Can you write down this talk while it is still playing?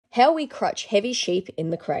How we crutch heavy sheep in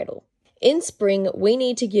the cradle. In spring, we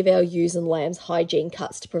need to give our ewes and lambs hygiene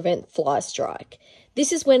cuts to prevent fly strike.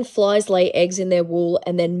 This is when flies lay eggs in their wool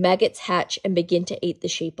and then maggots hatch and begin to eat the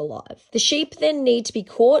sheep alive. The sheep then need to be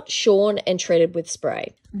caught, shorn, and treated with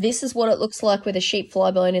spray. This is what it looks like with a sheep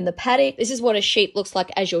fly bone in the paddock. This is what a sheep looks like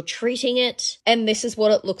as you're treating it. And this is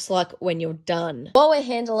what it looks like when you're done. While we're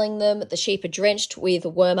handling them, the sheep are drenched with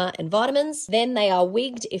wormer and vitamins. Then they are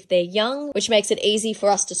wigged if they're young, which makes it easy for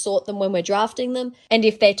us to sort them when we're drafting them. And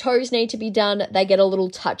if their toes need to be done, they get a little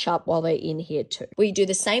touch up while they're in here too. We do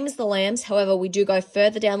the same as the lambs. However, we do go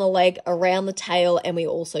further down the leg, around the tail, and we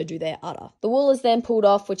also do their udder. The wool is then pulled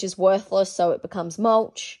off, which is worthless, so it becomes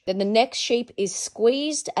mulch. Then the next sheep is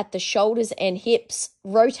squeezed at the shoulders and hips,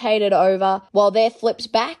 rotated over while they're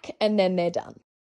flipped back, and then they're done.